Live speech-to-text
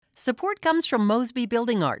Support comes from Mosby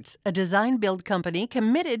Building Arts, a design-build company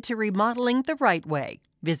committed to remodeling the right way.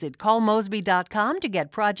 Visit callmosby.com to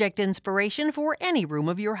get project inspiration for any room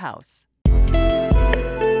of your house.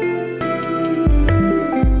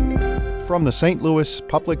 From the St. Louis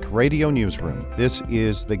Public Radio Newsroom, this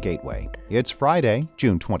is The Gateway. It's Friday,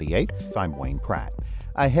 June 28th. I'm Wayne Pratt.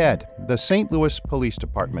 Ahead, the St. Louis Police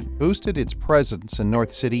Department boosted its presence in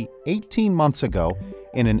North City 18 months ago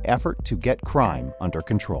in an effort to get crime under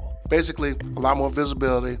control. Basically, a lot more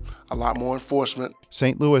visibility, a lot more enforcement.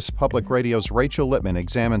 St. Louis Public Radio's Rachel Lippman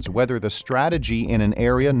examines whether the strategy in an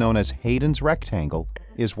area known as Hayden's Rectangle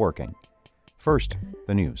is working. First,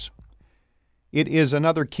 the news. It is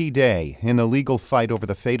another key day in the legal fight over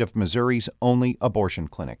the fate of Missouri's only abortion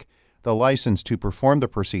clinic. The license to perform the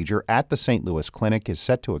procedure at the St. Louis clinic is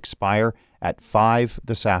set to expire at 5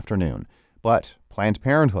 this afternoon. But Planned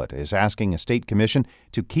Parenthood is asking a state commission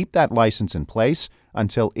to keep that license in place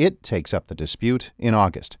until it takes up the dispute in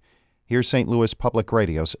August. Here's St. Louis Public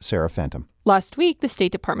Radio's Sarah Fenton. Last week, the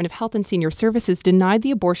State Department of Health and Senior Services denied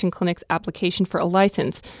the abortion clinic's application for a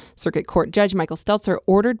license. Circuit Court Judge Michael Stelzer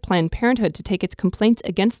ordered Planned Parenthood to take its complaints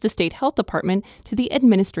against the state health department to the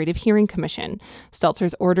Administrative Hearing Commission.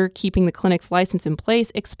 Stelzer's order keeping the clinic's license in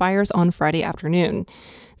place expires on Friday afternoon.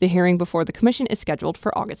 The hearing before the commission is scheduled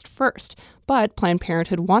for August 1st, but Planned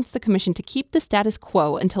Parenthood wants the commission to keep the status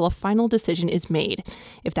quo until a final decision is made.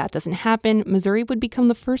 If that doesn't happen, Missouri would become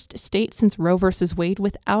the first state since Roe v. Wade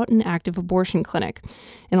without an active abortion clinic.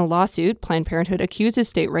 In a lawsuit, Planned Parenthood accuses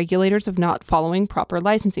state regulators of not following proper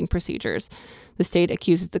licensing procedures. The state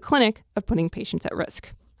accuses the clinic of putting patients at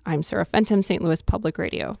risk. I'm Sarah Fenton, St. Louis Public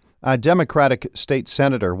Radio. A Democratic state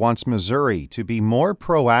senator wants Missouri to be more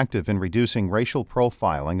proactive in reducing racial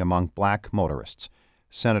profiling among black motorists.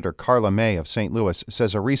 Senator Carla May of St. Louis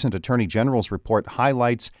says a recent Attorney General's report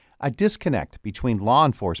highlights a disconnect between law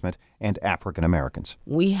enforcement and African Americans.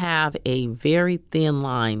 We have a very thin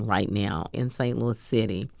line right now in St. Louis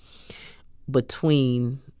City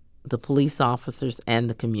between the police officers and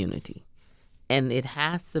the community. And it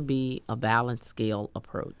has to be a balanced scale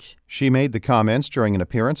approach. She made the comments during an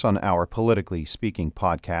appearance on our Politically Speaking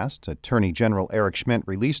podcast. Attorney General Eric Schmidt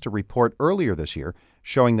released a report earlier this year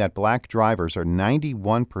showing that black drivers are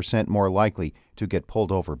 91% more likely to get pulled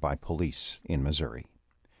over by police in Missouri.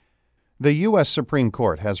 The U.S. Supreme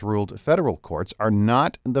Court has ruled federal courts are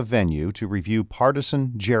not the venue to review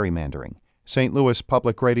partisan gerrymandering. St. Louis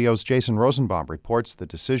Public Radio's Jason Rosenbaum reports the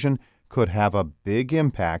decision could have a big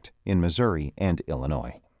impact in Missouri and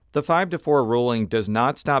Illinois. The 5-4 ruling does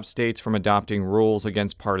not stop states from adopting rules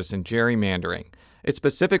against partisan gerrymandering. It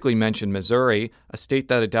specifically mentioned Missouri, a state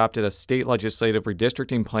that adopted a state legislative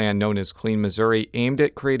redistricting plan known as Clean Missouri aimed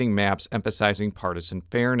at creating maps emphasizing partisan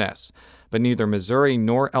fairness. But neither Missouri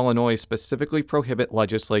nor Illinois specifically prohibit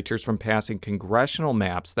legislatures from passing congressional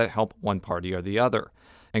maps that help one party or the other.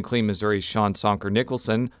 And Clean Missouri's Sean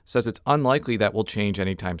Sonker-Nicholson says it's unlikely that will change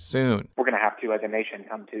anytime soon. We're going to have to, as a nation,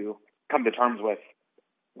 come to terms with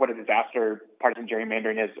what a disaster partisan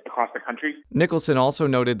gerrymandering is across the country. Nicholson also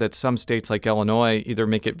noted that some states like Illinois either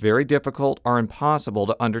make it very difficult or impossible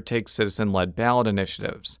to undertake citizen-led ballot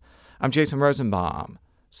initiatives. I'm Jason Rosenbaum,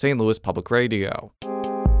 St. Louis Public Radio.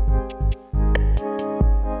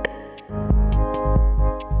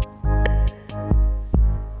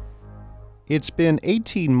 It's been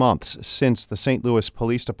 18 months since the St. Louis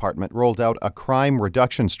Police Department rolled out a crime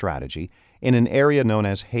reduction strategy in an area known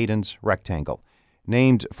as Hayden's Rectangle.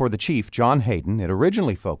 Named for the Chief John Hayden, it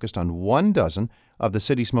originally focused on 1 dozen of the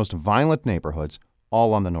city's most violent neighborhoods,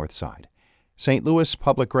 all on the north side. St. Louis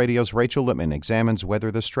Public Radio's Rachel Lippman examines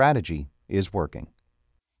whether the strategy is working.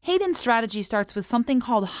 Hayden's strategy starts with something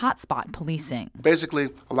called hotspot policing. Basically,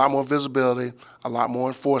 a lot more visibility, a lot more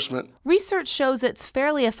enforcement. Research shows it's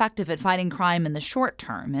fairly effective at fighting crime in the short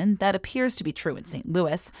term, and that appears to be true in St.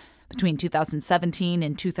 Louis. Between 2017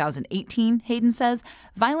 and 2018, Hayden says,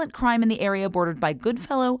 violent crime in the area bordered by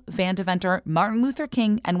Goodfellow, Van Deventer, Martin Luther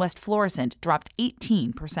King, and West Florissant dropped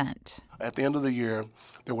 18%. At the end of the year,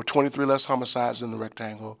 there were 23 less homicides in the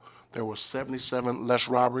rectangle. There were 77 less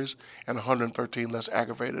robberies and 113 less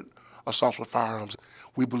aggravated assaults with firearms.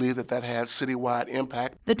 We believe that had citywide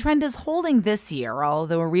impact. The trend is holding this year,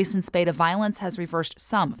 although a recent spate of violence has reversed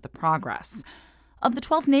some of the progress. Of the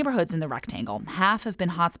 12 neighborhoods in the rectangle, half have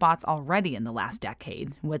been hotspots already in the last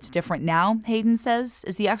decade. What's different now, Hayden says,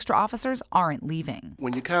 is the extra officers aren't leaving.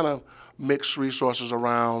 When you kind of mix resources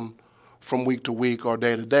around from week to week or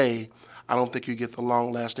day to day, I don't think you get the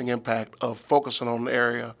long-lasting impact of focusing on an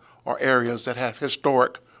area or areas that have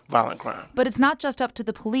historic violent crime. But it's not just up to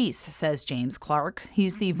the police, says James Clark.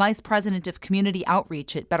 He's the vice president of community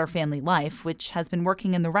outreach at Better Family Life, which has been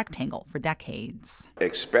working in the Rectangle for decades.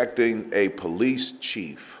 Expecting a police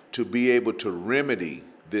chief to be able to remedy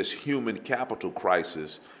this human capital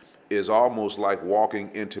crisis is almost like walking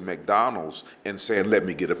into McDonald's and saying, let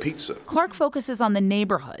me get a pizza. Clark focuses on the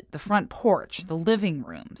neighborhood, the front porch, the living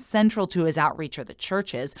room. Central to his outreach are the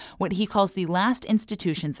churches, what he calls the last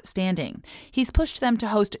institutions standing. He's pushed them to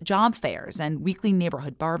host job fairs and weekly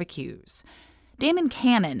neighborhood barbecues. Damon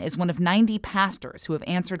Cannon is one of 90 pastors who have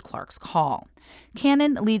answered Clark's call.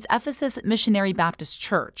 Cannon leads Ephesus Missionary Baptist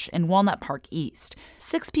Church in Walnut Park East.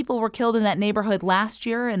 6 people were killed in that neighborhood last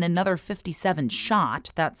year and another 57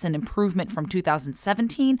 shot. That's an improvement from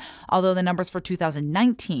 2017, although the numbers for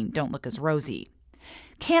 2019 don't look as rosy.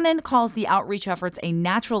 Cannon calls the outreach efforts a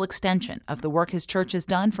natural extension of the work his church has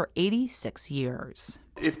done for 86 years.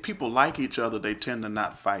 If people like each other, they tend to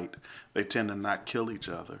not fight. They tend to not kill each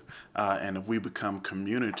other. And if we become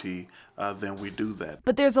community, then we do that.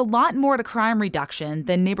 But there's a lot more to crime reduction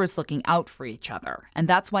than neighbors looking out for each other. And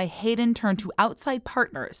that's why Hayden turned to outside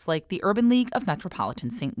partners like the Urban League of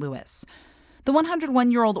Metropolitan St. Louis. The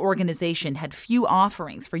 101-year-old organization had few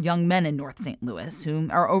offerings for young men in North St. Louis, who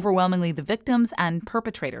are overwhelmingly the victims and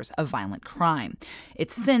perpetrators of violent crime.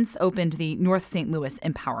 It's since opened the North St. Louis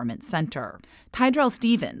Empowerment Center. Tydrell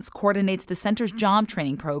Stevens coordinates the center's job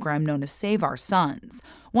training program known as Save Our Sons.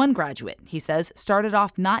 One graduate, he says, started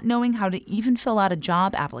off not knowing how to even fill out a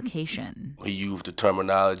job application. He used the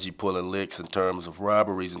terminology pulling licks in terms of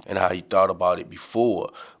robberies and how he thought about it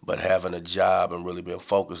before, but having a job and really being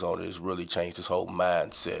focused on it has really changed his whole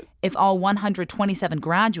mindset. If all 127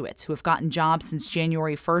 graduates who have gotten jobs since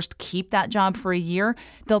January 1st keep that job for a year,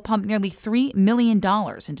 they'll pump nearly $3 million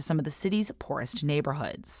into some of the city's poorest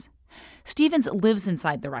neighborhoods. Stevens lives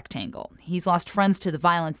inside the Rectangle. He's lost friends to the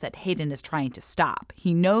violence that Hayden is trying to stop.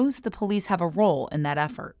 He knows the police have a role in that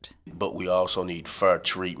effort. But we also need fair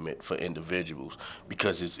treatment for individuals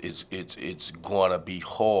because it's going to be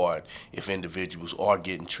hard if individuals are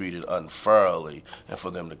getting treated unfairly and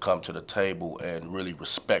for them to come to the table and really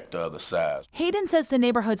respect the other side. Hayden says the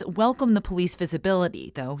neighborhoods welcome the police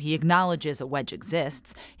visibility, though he acknowledges a wedge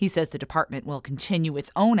exists. He says the department will continue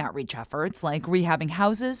its own outreach efforts like rehabbing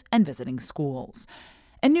houses and visiting schools.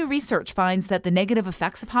 And new research finds that the negative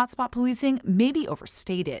effects of hotspot policing may be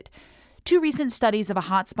overstated. 2 recent studies of a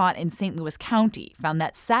hotspot in St. Louis County found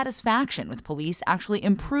that satisfaction with police actually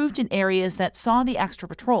improved in areas that saw the extra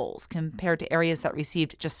patrols compared to areas that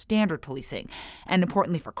received just standard policing. And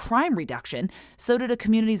importantly for crime reduction, so did a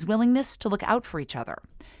community's willingness to look out for each other.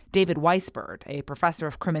 David Weisberg, a professor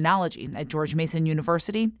of criminology at George Mason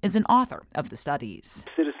University, is an author of the studies.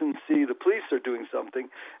 Citizens see the police are doing something,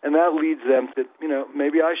 and that leads them to,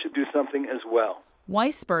 maybe I should do something as well.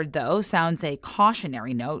 Weisberg, though, sounds a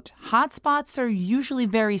cautionary note. Hotspots are usually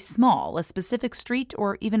very small, a specific street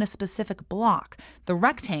or even a specific block. The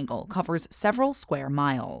Rectangle covers several square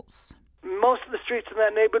miles. Most of the streets in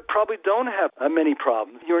that neighborhood probably don't have many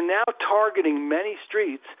problems. You're now targeting many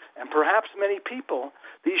streets and perhaps many people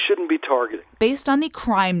these shouldn't be targeting. Based on the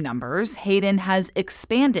crime numbers, Hayden has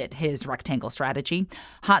expanded his Rectangle strategy.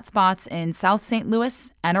 Hotspots in South St.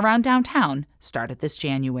 Louis and around downtown started this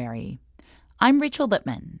January. I'm Rachel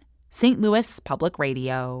Lippman, St. Louis Public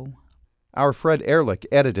Radio. Our Fred Ehrlich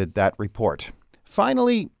edited that report.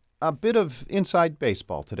 Finally, a bit of inside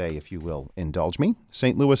baseball today, if you will indulge me.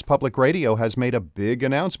 St. Louis Public Radio has made a big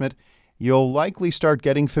announcement. You'll likely start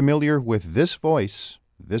getting familiar with this voice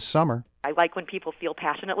this summer. I like when people feel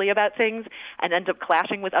passionately about things and end up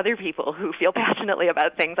clashing with other people who feel passionately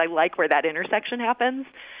about things. I like where that intersection happens.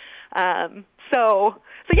 So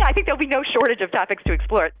yeah, I think there'll be no shortage of topics to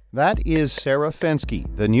explore. That is Sarah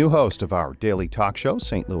Fenske, the new host of our daily talk show,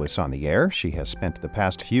 St. Louis on the Air. She has spent the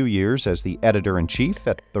past few years as the editor-in-chief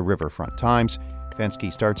at the Riverfront Times.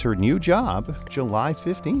 Fenske starts her new job July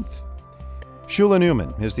 15th. Shula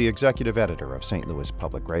Newman is the executive editor of St. Louis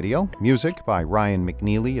Public Radio. Music by Ryan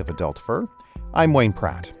McNeely of Adult Fur. I'm Wayne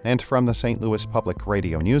Pratt, and from the St. Louis Public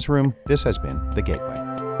Radio newsroom, this has been The Gateway.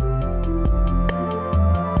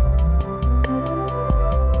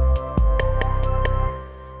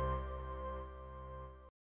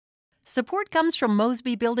 Support comes from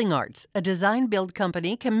Mosby Building Arts, a design-build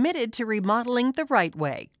company committed to remodeling the right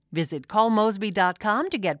way. Visit callmosby.com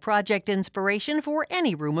to get project inspiration for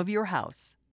any room of your house.